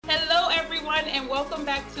welcome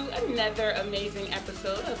back to another amazing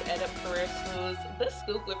episode of EdUp Career School's The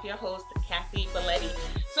Scoop with your host, Kathy Belletti.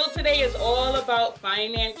 So today is all about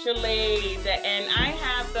financial aid, and I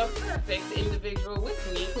have the perfect individual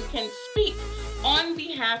with me who can speak on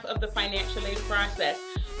behalf of the financial aid process.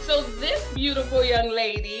 So this beautiful young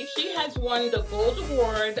lady, she has won the Gold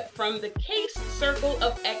Award from the Case Circle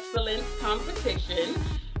of Excellence competition.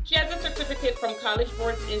 She has a certificate from College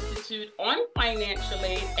Boards Institute on financial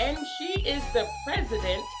aid, and she is the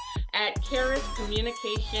president at Charis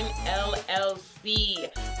Communication LLC.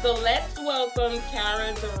 So let's welcome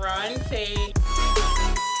Tara Durante.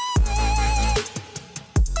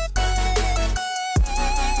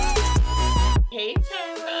 Hey,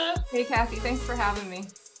 Tara. Hey, Kathy. Thanks for having me.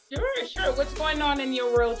 Sure. What's going on in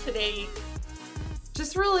your world today?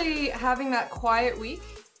 Just really having that quiet week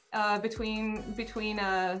between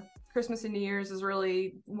Christmas and New Year's is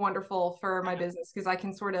really wonderful for my business because I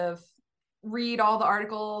can sort of read all the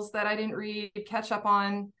articles that I didn't read, catch up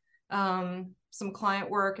on some client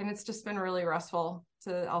work, and it's just been really restful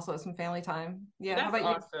to also have some family time. Yeah, that's how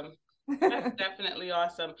about awesome. That's definitely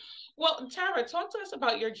awesome. Well, Tara, talk to us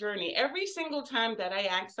about your journey. Every single time that I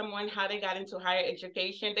ask someone how they got into higher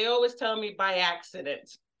education, they always tell me by accident.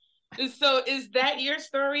 So is that your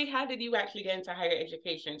story? How did you actually get into higher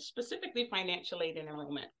education, specifically financial aid and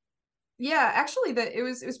enrollment? Yeah, actually it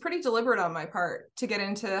was pretty deliberate on my part to get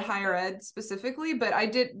into higher ed specifically, but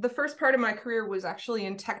the first part of my career was actually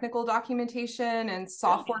in technical documentation and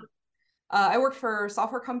software. I worked for a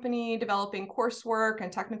software company developing coursework and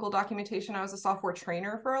technical documentation. I was a software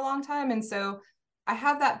trainer for a long time. And so I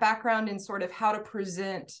have that background in sort of how to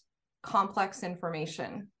present complex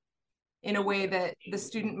information in a way that the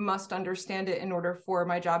student must understand it in order for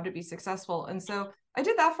my job to be successful. And so I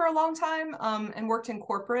did that for a long time and worked in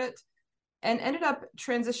corporate and ended up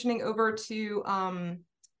transitioning over to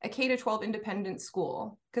a K-12 independent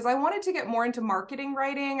school because I wanted to get more into marketing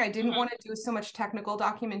writing. I didn't want to do so much technical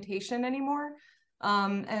documentation anymore.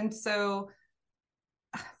 And so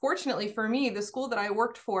fortunately for me, the school that I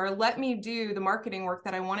worked for let me do the marketing work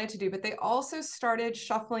that I wanted to do, but they also started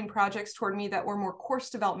shuffling projects toward me that were more course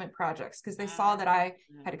development projects because they saw that I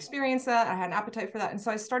had experienced that, I had an appetite for that. And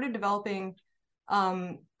so I started developing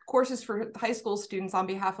courses for high school students on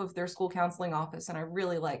behalf of their school counseling office. And I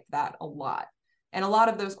really liked that a lot. And a lot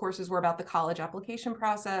of those courses were about the college application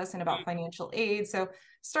process and about financial aid. So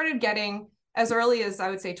started getting, as early as I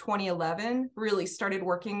would say 2011, really started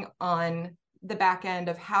working on the back end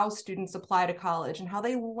of how students apply to college and how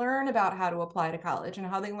they learn about how to apply to college and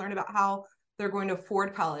how they learn about how they're going to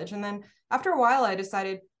afford college. And then after a while, I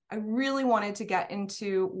decided I really wanted to get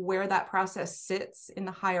into where that process sits in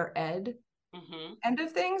the higher ed end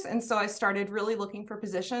of things. And so I started really looking for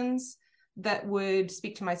positions that would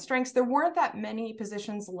speak to my strengths. There weren't that many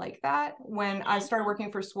positions like that when I started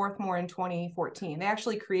working for Swarthmore in 2014. They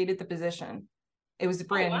actually created the position. It was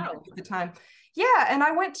brand new at the time. Yeah, and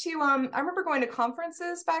I went to, I remember going to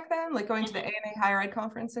conferences back then, like going to the AMA Higher Ed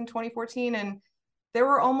Conference in 2014, and there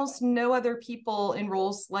were almost no other people in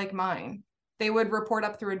roles like mine. They would report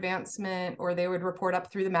up through advancement, or they would report up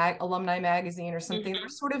through the alumni magazine or something. There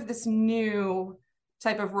was sort of this new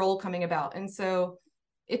type of role coming about. And so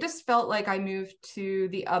it just felt like I moved to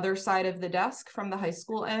the other side of the desk from the high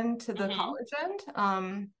school end to the college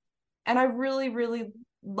end. And I really, really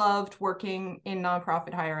loved working in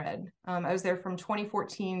nonprofit higher ed. I was there from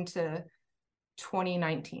 2014 to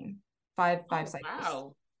 2019, five cycles.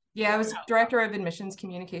 Wow. Yeah, I was director of admissions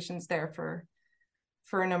communications there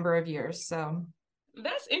for a number of years. So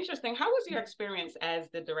that's interesting. How was your experience as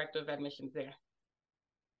the director of admissions there?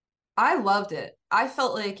 I loved it. I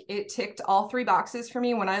felt like it ticked all three boxes for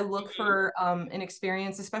me. When I look for an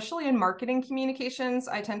experience, especially in marketing communications,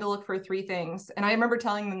 I tend to look for three things. And I remember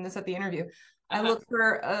telling them this at the interview. I look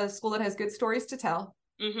for a school that has good stories to tell.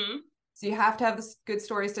 So you have to have the good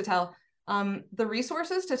stories to tell. The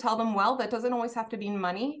resources to tell them well, that doesn't always have to mean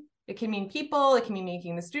money. It can mean people, it can mean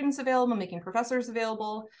making the students available, making professors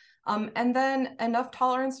available, and then enough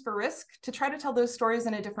tolerance for risk to try to tell those stories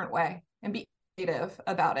in a different way and be creative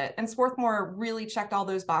about it. And Swarthmore really checked all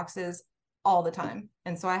those boxes all the time.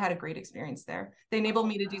 And so I had a great experience there. They enabled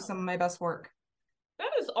me to do some of my best work.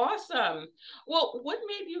 That is awesome. Well, what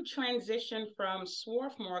made you transition from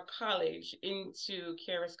Swarthmore College into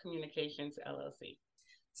Charis Communications LLC?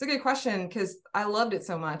 It's a good question because I loved it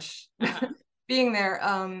so much. Being there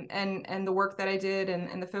and the work that I did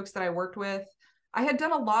and the folks that I worked with. I had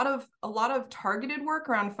done a lot of targeted work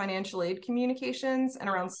around financial aid communications and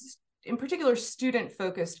around, in particular,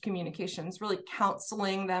 student-focused communications, really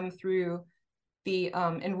counseling them through the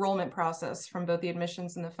enrollment process from both the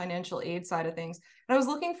admissions and the financial aid side of things. And I was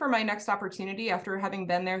looking for my next opportunity after having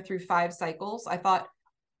been there through 5 cycles. I thought,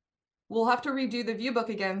 we'll have to redo the view book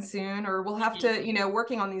again soon, or we'll have to, you know,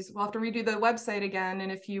 working on these, we'll have to redo the website again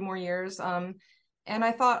in a few more years. And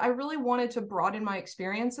I thought I really wanted to broaden my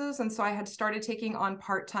experiences. And so I had started taking on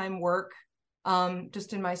part-time work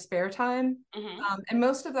just in my spare time. And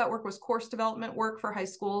most of that work was course development work for high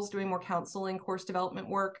schools, doing more counseling, course development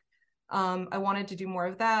work. I wanted to do more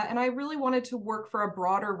of that. And I really wanted to work for a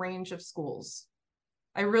broader range of schools.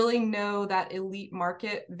 I really know that elite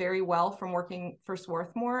market very well from working for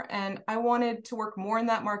Swarthmore. And I wanted to work more in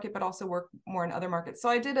that market, but also work more in other markets. So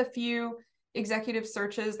I did a few executive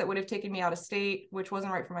searches that would have taken me out of state, which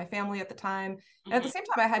wasn't right for my family at the time. And at the same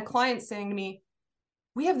time, I had clients saying to me,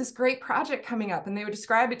 we have this great project coming up, and they would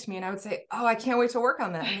describe it to me and I would say, oh, I can't wait to work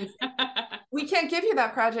on that. And they'd say, we can't give you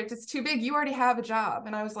that project. It's too big. You already have a job.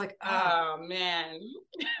 And I was like, oh man.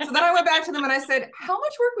 So then I went back to them and I said, how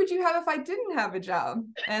much work would you have if I didn't have a job?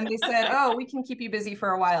 And they said, oh, we can keep you busy for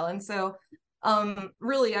a while. And so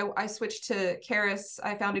really, I switched to Karis.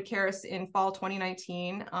 I founded Karis in fall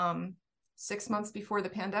 2019, 6 months before the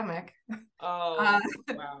pandemic. Oh,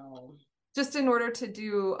 wow. Just in order to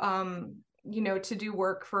do, you know, to do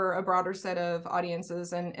work for a broader set of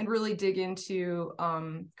audiences and really dig into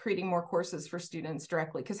creating more courses for students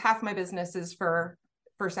directly, because half my business is for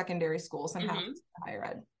secondary schools and half is higher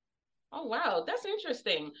ed. Oh, wow. That's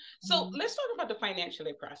interesting. So let's talk about the financial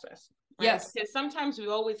aid process. Right? Yes. Because sometimes we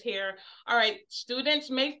always hear, all right, students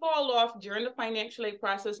may fall off during the financial aid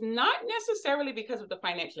process, not necessarily because of the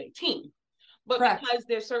financial aid team, but Correct. because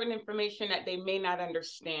there's certain information that they may not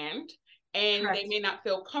understand. And Correct. they may not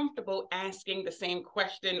feel comfortable asking the same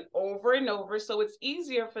question over and over. So it's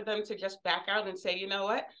easier for them to just back out and say, you know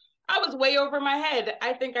what, I was way over my head.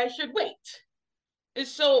 I think I should wait.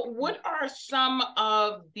 So what are some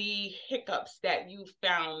of the hiccups that you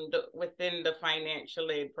found within the financial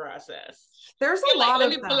aid process? There's a lot of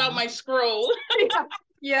them. Let me pull out my scroll.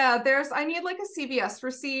 Yeah, I need like a CVS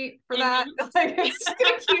receipt for that. Like, it's just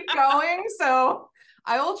gonna keep going. So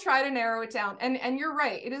I will try to narrow it down. And you're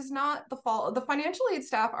right, it is not the fault. The financial aid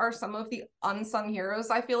staff are some of the unsung heroes,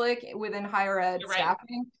 I feel like, within higher ed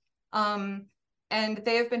staffing. And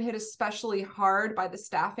they have been hit especially hard by the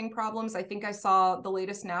staffing problems. I think I saw the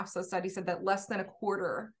latest NAFSA study said that less than a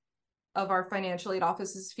quarter of our financial aid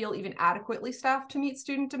offices feel even adequately staffed to meet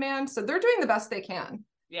student demand. So they're doing the best they can.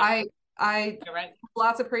 Yeah. I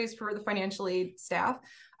lots of praise for the financial aid staff.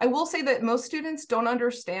 I will say that most students don't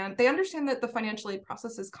understand. They understand that the financial aid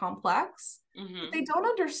process is complex, but they don't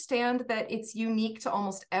understand that it's unique to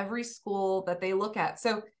almost every school that they look at.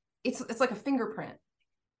 So it's like a fingerprint.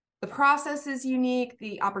 The process is unique.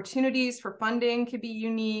 The opportunities for funding could be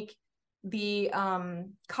unique. The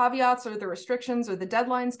caveats or the restrictions or the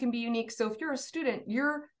deadlines can be unique. So if you're a student,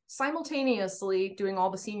 you're simultaneously doing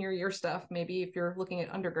all the senior year stuff. Maybe if you're looking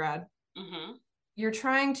at undergrad, you're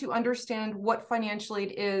trying to understand what financial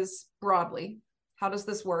aid is broadly. How does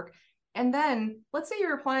this work? And then let's say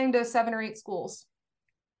you're applying to 7 or 8 schools.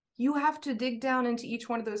 You have to dig down into each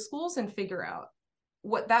one of those schools and figure out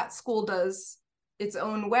what that school does its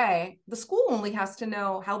own way. The school only has to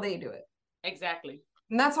know how they do it. Exactly.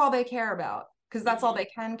 And that's all they care about, because that's all they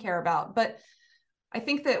can care about. But I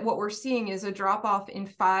think that what we're seeing is a drop off in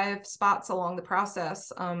 5 spots along the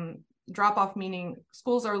process. Drop off meaning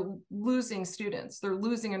schools are losing students. They're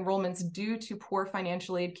losing enrollments due to poor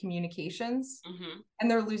financial aid communications.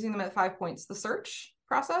 And they're losing them at 5 points. The search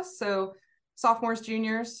process. So sophomores,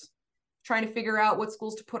 juniors, trying to figure out what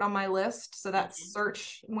schools to put on my list. So that's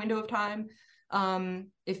search window of time.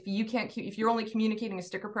 If you're only communicating a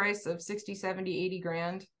sticker price of 60, 70, 80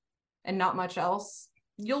 grand and not much else,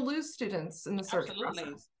 you'll lose students in the search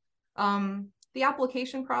process. The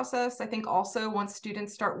application process, I think also once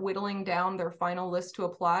students start whittling down their final list to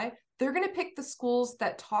apply, they're going to pick the schools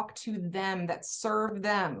that talk to them, that serve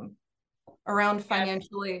them around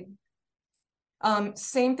financial aid.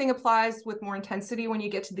 Same thing applies with more intensity when you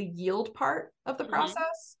get to the yield part of the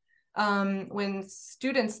process. When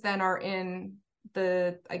students then are in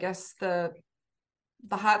the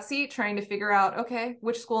hot seat trying to figure out, okay,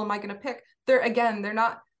 which school am I going to pick?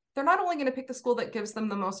 They're not only going to pick the school that gives them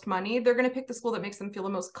the most money, they're going to pick the school that makes them feel the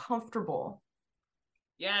most comfortable.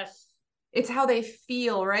 Yes. It's how they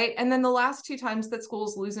feel, right? And then the last 2 times that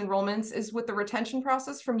schools lose enrollments is with the retention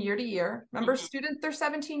process from year to year. Remember, students, they're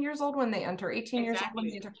 17 years old when they enter, 18 years old when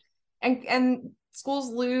they enter. And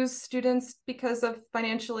schools lose students because of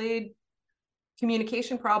financial aid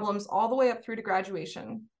communication problems all the way up through to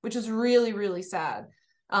graduation, which is really, really sad.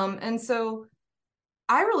 And so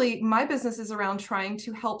my business is around trying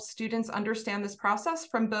to help students understand this process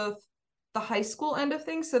from both the high school end of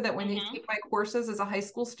things, so that when they take my courses as a high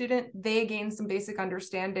school student, they gain some basic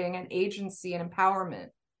understanding and agency and empowerment.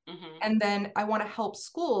 And then I want to help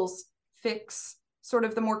schools fix sort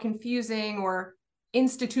of the more confusing or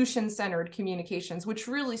institution-centered communications, which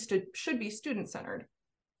really should be student-centered.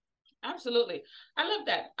 Absolutely. I love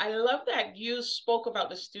that. I love that you spoke about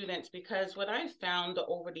the students, because what I found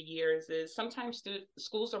over the years is sometimes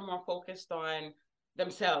schools are more focused on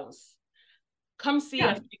themselves. Come see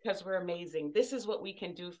us because we're amazing. This is what we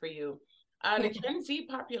can do for you. The Gen Z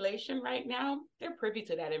population right now, they're privy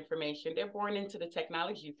to that information. They're born into the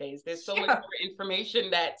technology phase. There's so much more information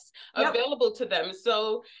that's available to them.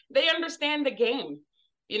 So they understand the game.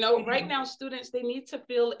 You know, right now, students, they need to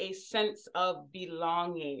feel a sense of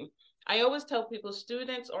belonging. I always tell people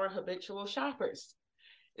students are habitual shoppers.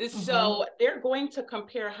 So they're going to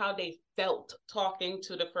compare how they felt talking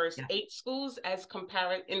to the first 8 schools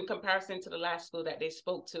in comparison to the last school that they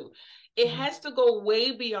spoke to. It has to go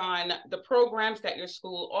way beyond the programs that your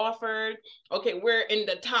school offered. Okay, we're in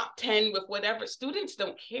the top 10 with whatever. Students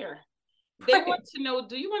don't care. They want to know,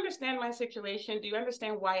 do you understand my situation? Do you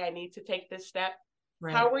understand why I need to take this step?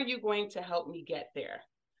 How are you going to help me get there?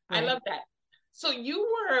 I love that. So you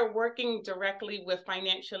were working directly with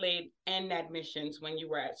financial aid and admissions when you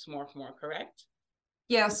were at Swarthmore, correct?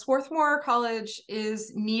 Yeah, Swarthmore College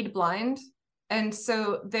is need blind. And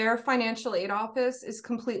so their financial aid office is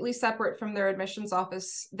completely separate from their admissions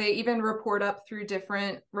office. They even report up through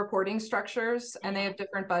different reporting structures, and they have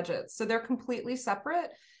different budgets. So they're completely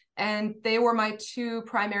separate. And they were my 2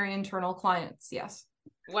 primary internal clients. Yes.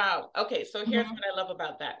 Wow. Okay. So here's what I love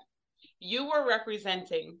about that. You were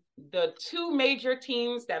representing the 2 major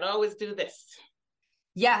teams that always do this.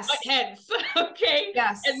 Yes. Butt heads. Okay.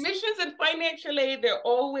 Yes. Admissions and financial aid, they're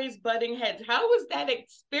always butting heads. How was that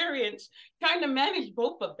experience trying to manage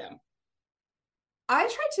both of them? I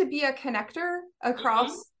try to be a connector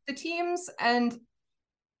across the teams, and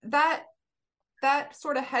that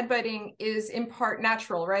sort of headbutting is in part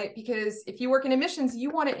natural, right? Because if you work in admissions,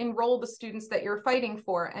 you want to enroll the students that you're fighting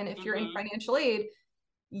for. And if you're in financial aid,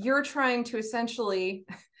 you're trying to essentially,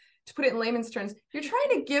 to put it in layman's terms, you're trying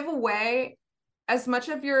to give away as much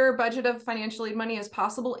of your budget of financial aid money as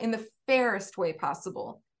possible in the fairest way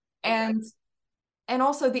possible. And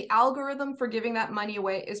also the algorithm for giving that money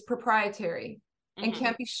away is proprietary and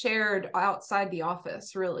can't be shared outside the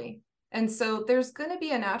office, really. And so there's going to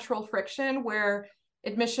be a natural friction where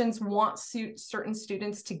admissions want certain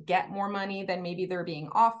students to get more money than maybe they're being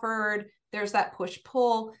offered. There's that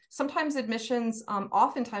push-pull. Sometimes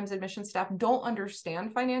oftentimes admissions staff don't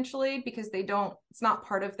understand financial aid because it's not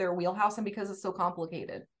part of their wheelhouse, and because it's so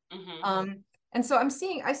complicated. And so I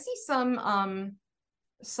see some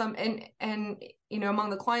and you know, among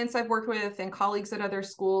the clients I've worked with and colleagues at other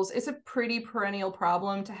schools, it's a pretty perennial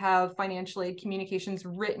problem to have financial aid communications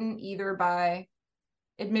written either by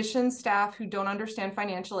admissions staff who don't understand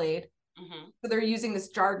financial aid. So they're using this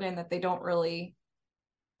jargon that they don't really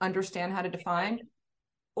understand how to define,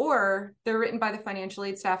 or they're written by the financial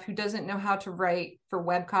aid staff who doesn't know how to write for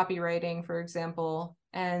web copywriting, for example.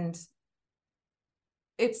 And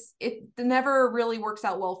it never really works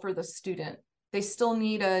out well for the student. They still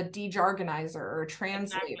need a de-jargonizer or a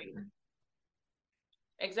translator.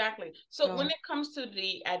 Exactly. So when it comes to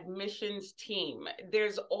the admissions team,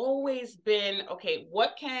 there's always been, okay,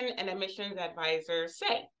 what can an admissions advisor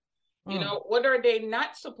say? You know, what are they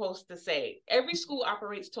not supposed to say? Every school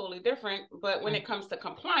operates totally different, but when it comes to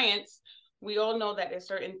compliance, we all know that there's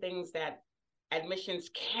certain things that admissions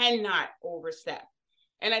cannot overstep.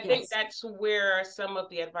 And I think that's where some of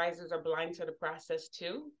the advisors are blind to the process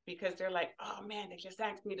too, because they're like, oh man, they just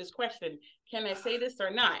asked me this question. Can I say this or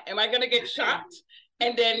not? Am I going to get shocked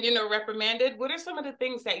and then, you know, reprimanded? What are some of the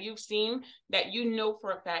things that you've seen that you know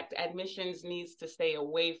for a fact admissions needs to stay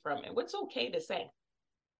away from, and what's okay to say?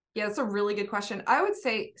 Yeah, that's a really good question. I would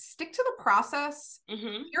say stick to the process.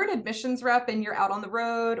 If you're an admissions rep and you're out on the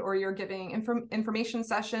road, or you're giving information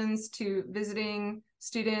sessions to visiting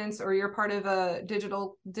students, or you're part of a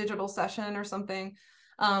digital session or something,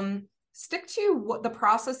 stick to what the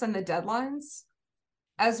process and the deadlines,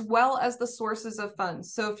 as well as the sources of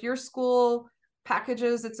funds. So if your school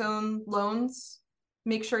packages its own loans,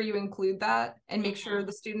 make sure you include that, and make sure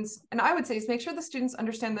the students, and I would say is make sure the students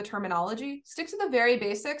understand the terminology. Stick to the very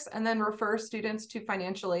basics, and then refer students to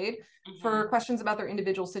financial aid for questions about their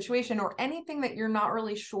individual situation or anything that you're not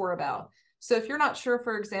really sure about. So if you're not sure,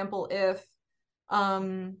 for example, if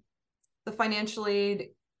the financial aid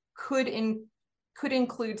could could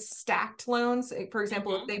include stacked loans. For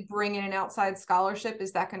example, if Mm-hmm. they bring in an outside scholarship,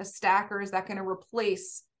 is that going to stack or is that going to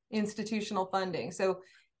replace institutional funding? So,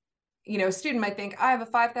 a student might think, I have a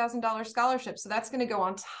 $5,000 scholarship, so that's going to go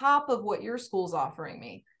on top of what your school's offering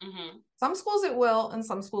me. Mm-hmm. Some schools it will, and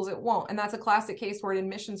some schools it won't. And that's a classic case where an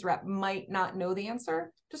admissions rep might not know the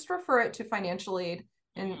answer. Just refer it to financial aid,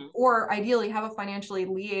 and or ideally have a financial aid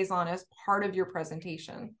liaison as part of your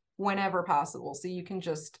presentation whenever possible, so you can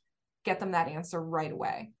just get them that answer right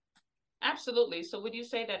away. Absolutely. So would you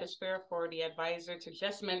say that it's fair for the advisor to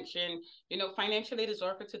just mention, financial aid is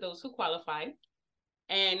offered to those who qualify,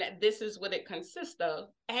 and this is what it consists of.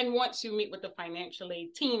 And once you meet with the financial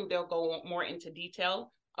aid team, they'll go more into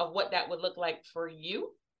detail of what that would look like for you?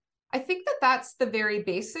 I think that that's the very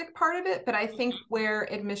basic part of it, but I think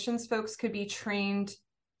where admissions folks could be trained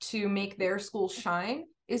to make their school shine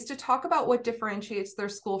is to talk about what differentiates their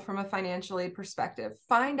school from a financial aid perspective.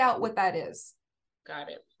 Find out what that is. Got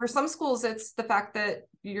it. For some schools, it's the fact that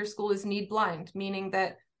your school is need blind, meaning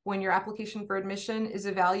that when your application for admission is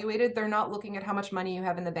evaluated, they're not looking at how much money you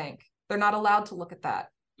have in the bank. They're not allowed to look at that.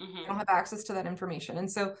 They don't have access to that information. And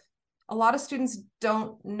so a lot of students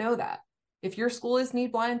don't know that. If your school is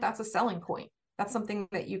need blind, that's a selling point. That's something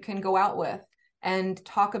that you can go out with and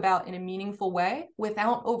talk about in a meaningful way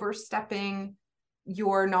without overstepping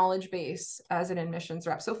your knowledge base as an admissions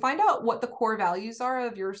rep. So find out what the core values are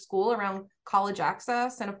of your school around college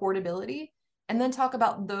access and affordability, and then talk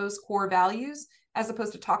about those core values as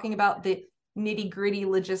opposed to talking about the nitty-gritty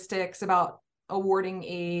logistics about awarding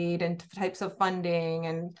aid and types of funding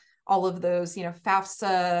and all of those,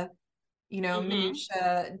 FAFSA,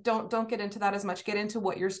 minutia. Don't get into that as much. Get into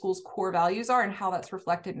what your school's core values are and how that's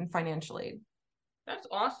reflected in financial aid. That's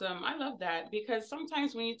awesome. I love that, because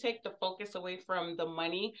sometimes when you take the focus away from the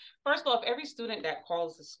money, first off, every student that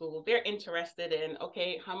calls the school, they're interested in,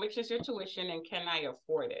 okay, how much is your tuition and can I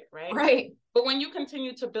afford it, right? Right. But when you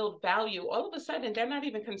continue to build value, all of a sudden, they're not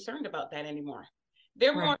even concerned about that anymore.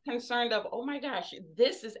 They're more concerned of, oh my gosh,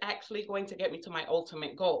 this is actually going to get me to my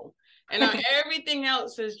ultimate goal. And everything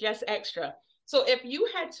else is just extra. So if you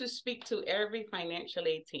had to speak to every financial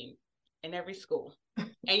aid team in every school,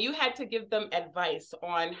 and you had to give them advice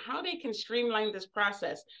on how they can streamline this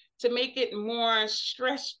process to make it more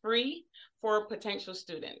stress-free for potential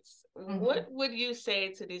students, what would you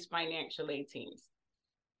say to these financial aid teams?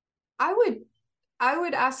 I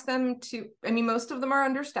would ask them to, most of them are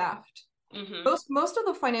understaffed. Most of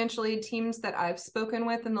the financial aid teams that I've spoken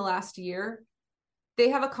with in the last year, they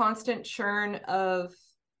have a constant churn of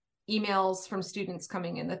emails from students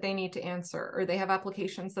coming in that they need to answer, or they have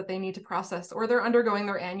applications that they need to process, or they're undergoing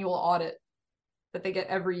their annual audit that they get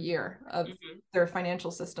every year of their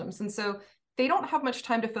financial systems. And so they don't have much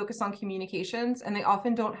time to focus on communications, and they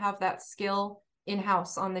often don't have that skill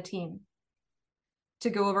in-house on the team to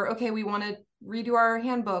go over, okay, we want to redo our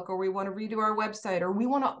handbook, or we want to redo our website, or we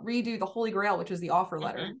want to redo the holy grail, which is the offer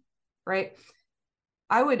letter, right?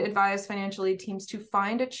 I would advise financial aid teams to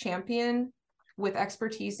find a champion with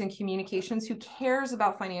expertise in communications who cares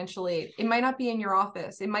about financial aid. It might not be in your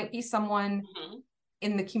office. It might be someone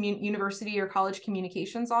in the university or college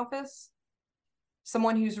communications office,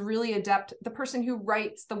 someone who's really adept, the person who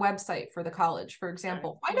writes the website for the college, for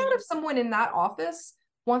example. Find out if someone in that office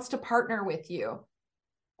wants to partner with you,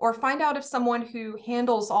 or find out if someone who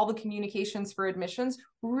handles all the communications for admissions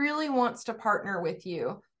really wants to partner with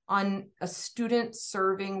you on a student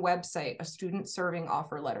serving website, a student serving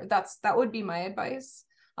offer letter. That would be my advice.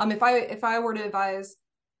 If I were to advise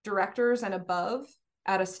directors and above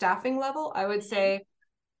at a staffing level, I would say,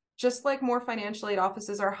 just like more financial aid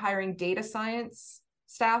offices are hiring data science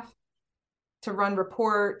staff to run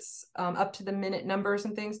reports, up to the minute numbers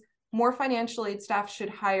and things, more financial aid staff should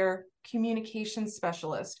hire communication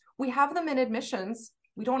specialists. We have them in admissions.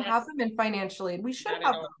 We don't have them in financial aid. We should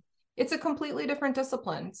have them. It's a completely different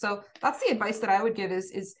discipline. So that's the advice that I would give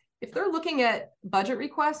is if they're looking at budget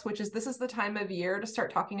requests, this is the time of year to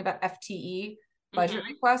start talking about FTE budget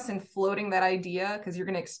requests and floating that idea, because you're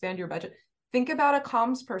going to expand your budget. Think about a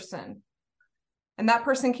comms person. And that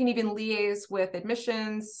person can even liaise with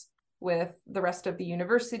admissions, with the rest of the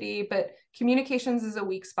university, but communications is a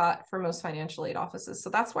weak spot for most financial aid offices. So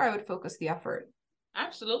that's where I would focus the effort.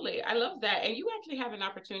 Absolutely. I love that. And you actually have an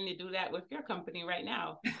opportunity to do that with your company right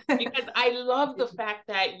now, because I love the fact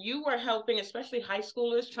that you are helping, especially high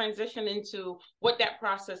schoolers, transition into what that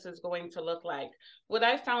process is going to look like. What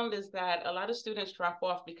I found is that a lot of students drop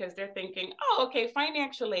off because they're thinking, oh, okay,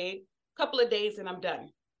 financial aid, a couple of days and I'm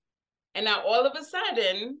done. And now all of a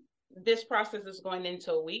sudden, this process is going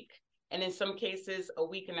into a week, and in some cases, a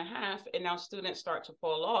week and a half. And now students start to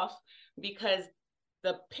fall off because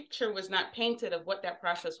the picture was not painted of what that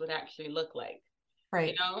process would actually look like.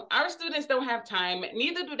 Right. Our students don't have time,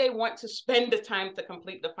 neither do they want to spend the time to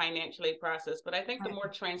complete the financial aid process. But I think the more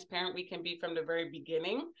transparent we can be from the very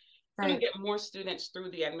beginning, it's going to get more students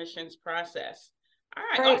through the admissions process. All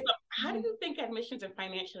right. Awesome. How do you think admissions and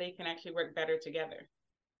financial aid can actually work better together?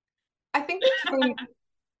 I think they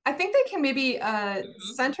can maybe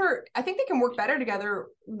center. I think they can work better together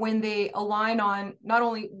when they align on not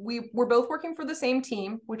only we're both working for the same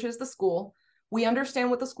team, which is the school. We understand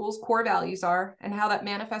what the school's core values are and how that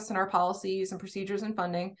manifests in our policies and procedures and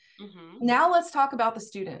funding. Now let's talk about the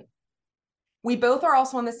student. We both are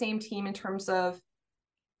also on the same team in terms of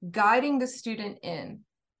guiding the student in.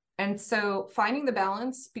 And so finding the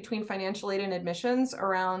balance between financial aid and admissions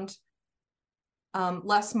around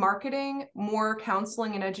less marketing, more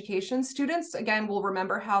counseling and education. Students, again, will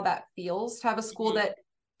remember how that feels to have a school that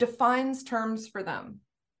defines terms for them,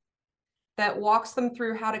 that walks them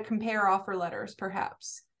through how to compare offer letters,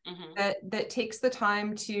 perhaps, that takes the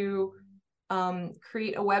time to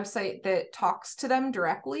create a website that talks to them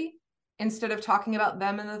directly instead of talking about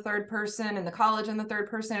them in the third person and the college in the third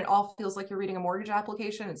person. It all feels like you're reading a mortgage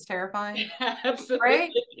application. It's terrifying.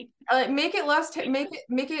 Absolutely. Right? Make it less,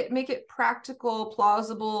 make it practical,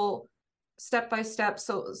 plausible, step by step.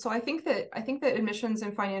 So I think that admissions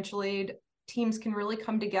and financial aid teams can really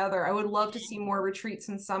come together. I would love to see more retreats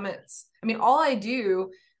and summits. I mean, all I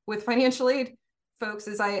do with financial aid folks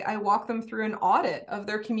is I walk them through an audit of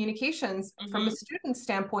their communications from a student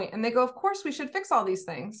standpoint, and they go, of course we should fix all these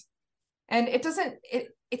things. And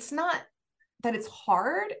it's not that it's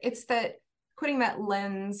hard, it's that putting that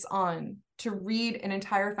lens on to read an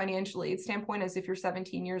entire financial aid standpoint as if you're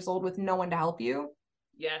 17 years old with no one to help you.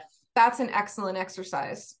 Yes. That's an excellent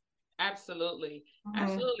exercise. Absolutely.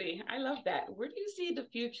 Absolutely. I love that. Where do you see the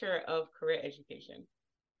future of career education?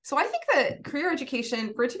 So I think that career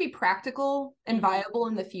education, for it to be practical and viable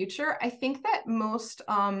in the future, I think that most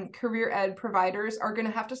career ed providers are going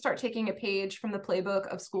to have to start taking a page from the playbook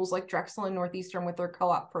of schools like Drexel and Northeastern with their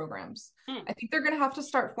co-op programs. I think they're going to have to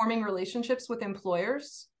start forming relationships with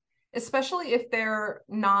employers, especially if they're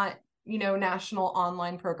not, national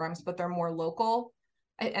online programs, but they're more local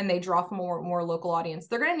and they draw from a more local audience.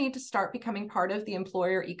 They're going to need to start becoming part of the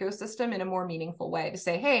employer ecosystem in a more meaningful way to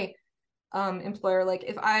say, hey, employer, like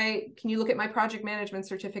can you look at my project management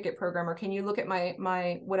certificate program, or can you look at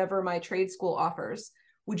my whatever my trade school offers?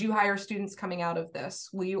 Would you hire students coming out of this?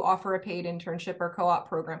 Will you offer a paid internship or co-op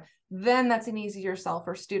program? Then that's an easier sell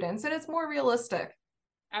for students and it's more realistic.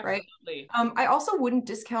 Absolutely. Right? I also wouldn't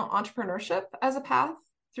discount entrepreneurship as a path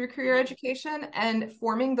through career education, and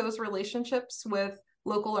forming those relationships with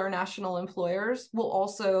local or national employers will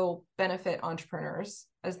also benefit entrepreneurs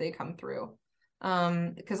as they come through.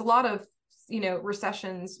 Because a lot of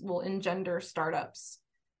recessions will engender startups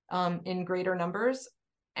in greater numbers,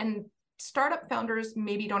 and startup founders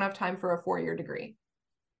maybe don't have time for a 4-year degree,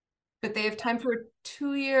 but they have time for a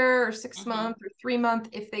 2-year or 6-month or 3-month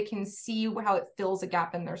if they can see how it fills a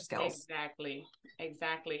gap in their skills.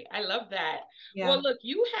 Exactly. I love that. Yeah. Well, look,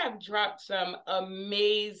 you have dropped some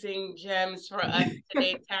amazing gems for us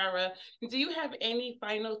today, Tara. Do you have any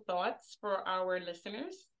final thoughts for our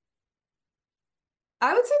listeners?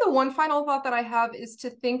 I would say the one final thought that I have is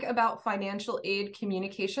to think about financial aid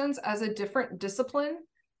communications as a different discipline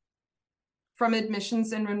from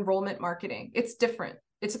admissions and enrollment marketing. It's different.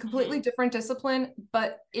 It's a completely different discipline,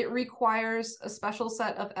 but it requires a special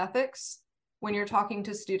set of ethics when you're talking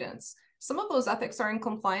to students. Some of those ethics are in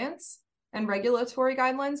compliance and regulatory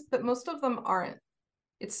guidelines, but most of them aren't.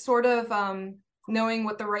 It's sort of knowing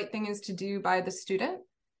what the right thing is to do by the student.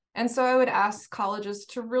 And so I would ask colleges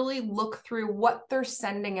to really look through what they're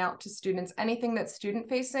sending out to students, anything that's student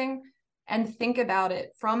facing, and think about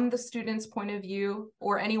it from the student's point of view,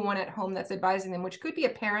 or anyone at home that's advising them, which could be a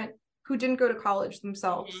parent who didn't go to college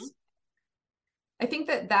themselves. I think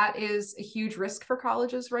that is a huge risk for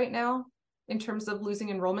colleges right now in terms of losing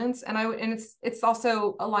enrollments. And it's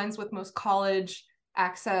also aligns with most college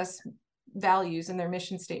access values and their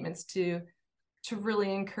mission statements to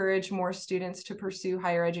really encourage more students to pursue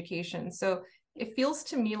higher education. So it feels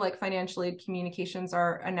to me like financial aid communications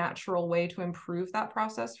are a natural way to improve that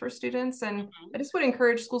process for students. And I just would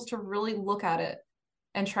encourage schools to really look at it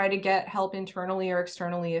and try to get help internally or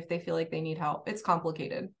externally if they feel like they need help. It's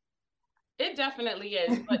complicated. It definitely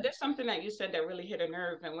is, but there's something that you said that really hit a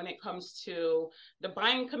nerve. And when it comes to the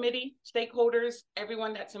buying committee, stakeholders,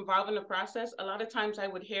 everyone that's involved in the process, a lot of times I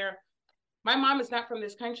would hear, my mom is not from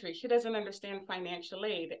this country. She doesn't understand financial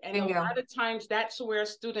aid. And a lot of times that's where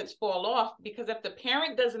students fall off, because if the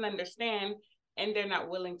parent doesn't understand and they're not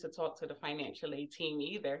willing to talk to the financial aid team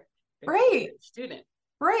either, right, student.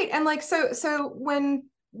 Right. And like, so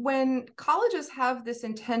when colleges have this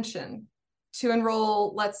intention to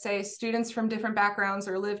enroll, let's say, students from different backgrounds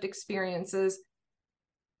or lived experiences,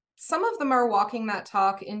 some of them are walking that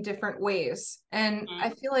talk in different ways. And Mm-hmm. I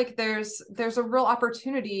feel like there's a real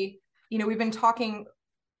opportunity. You know, we've been talking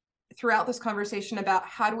throughout this conversation about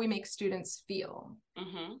how do we make students feel.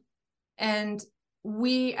 Mm-hmm. And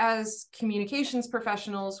we as communications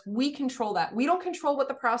professionals, we control that. We don't control what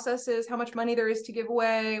the process is, how much money there is to give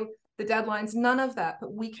away, the deadlines, none of that,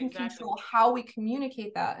 but we can control how we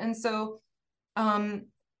communicate that. And so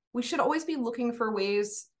we should always be looking for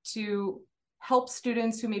ways to help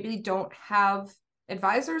students who maybe don't have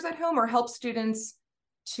advisors at home, or help students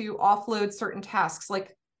to offload certain tasks.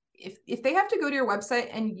 Like if they have to go to your website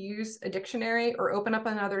and use a dictionary or open up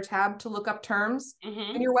another tab to look up terms,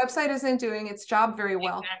 Mm-hmm. and your website isn't doing its job very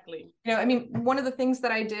well. Exactly. You know, I mean, one of the things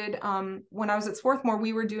that I did when I was at Swarthmore,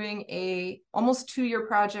 we were doing a almost 2-year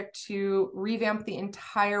project to revamp the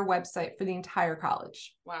entire website for the entire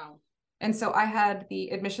college. Wow. And so I had the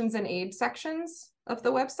admissions and aid sections of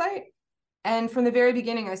the website. And from the very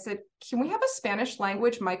beginning, I said, can we have a Spanish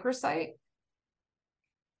language microsite?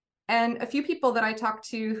 And a few people that I talked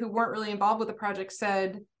to who weren't really involved with the project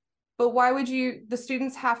said, but why would the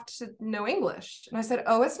students have to know English? And I said,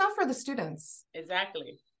 oh, it's not for the students.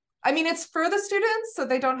 Exactly. I mean, it's for the students so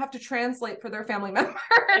they don't have to translate for their family member.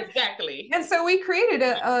 Exactly. And so we created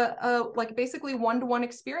a like basically one-to-one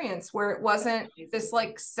experience where it wasn't this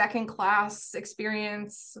like second class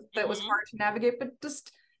experience that was hard to navigate, but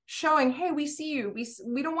just showing, hey, we see you.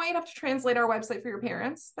 We don't want you to have to translate our website for your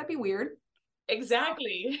parents. That'd be weird.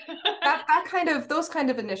 Exactly. So those kind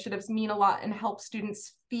of initiatives mean a lot and help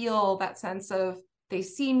students feel that sense of they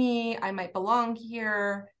see me, I might belong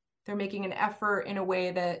here. They're making an effort in a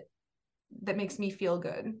way that makes me feel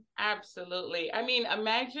good. Absolutely. I mean,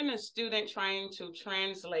 imagine a student trying to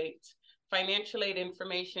translate financial aid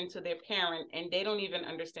information to their parent and they don't even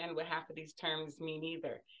understand what half of these terms mean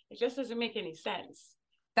either. It just doesn't make any sense.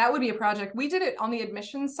 That would be a project. We did it on the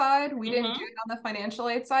admissions side. We didn't do it on the financial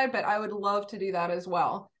aid side, but I would love to do that as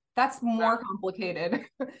well. That's more complicated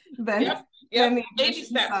than the baby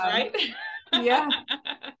steps, side. Right? Yeah.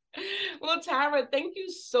 Well, Tara, thank you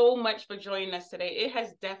so much for joining us today. It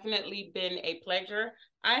has definitely been a pleasure.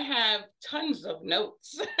 I have tons of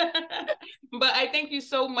notes, but I thank you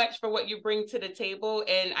so much for what you bring to the table.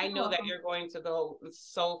 And I know that you're going to go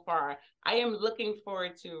so far. I am looking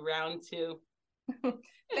forward to round 2.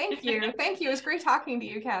 Thank you. Thank you. It was great talking to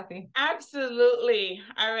you, Kathy. Absolutely.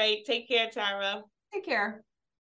 All right. Take care, Tara. Take care.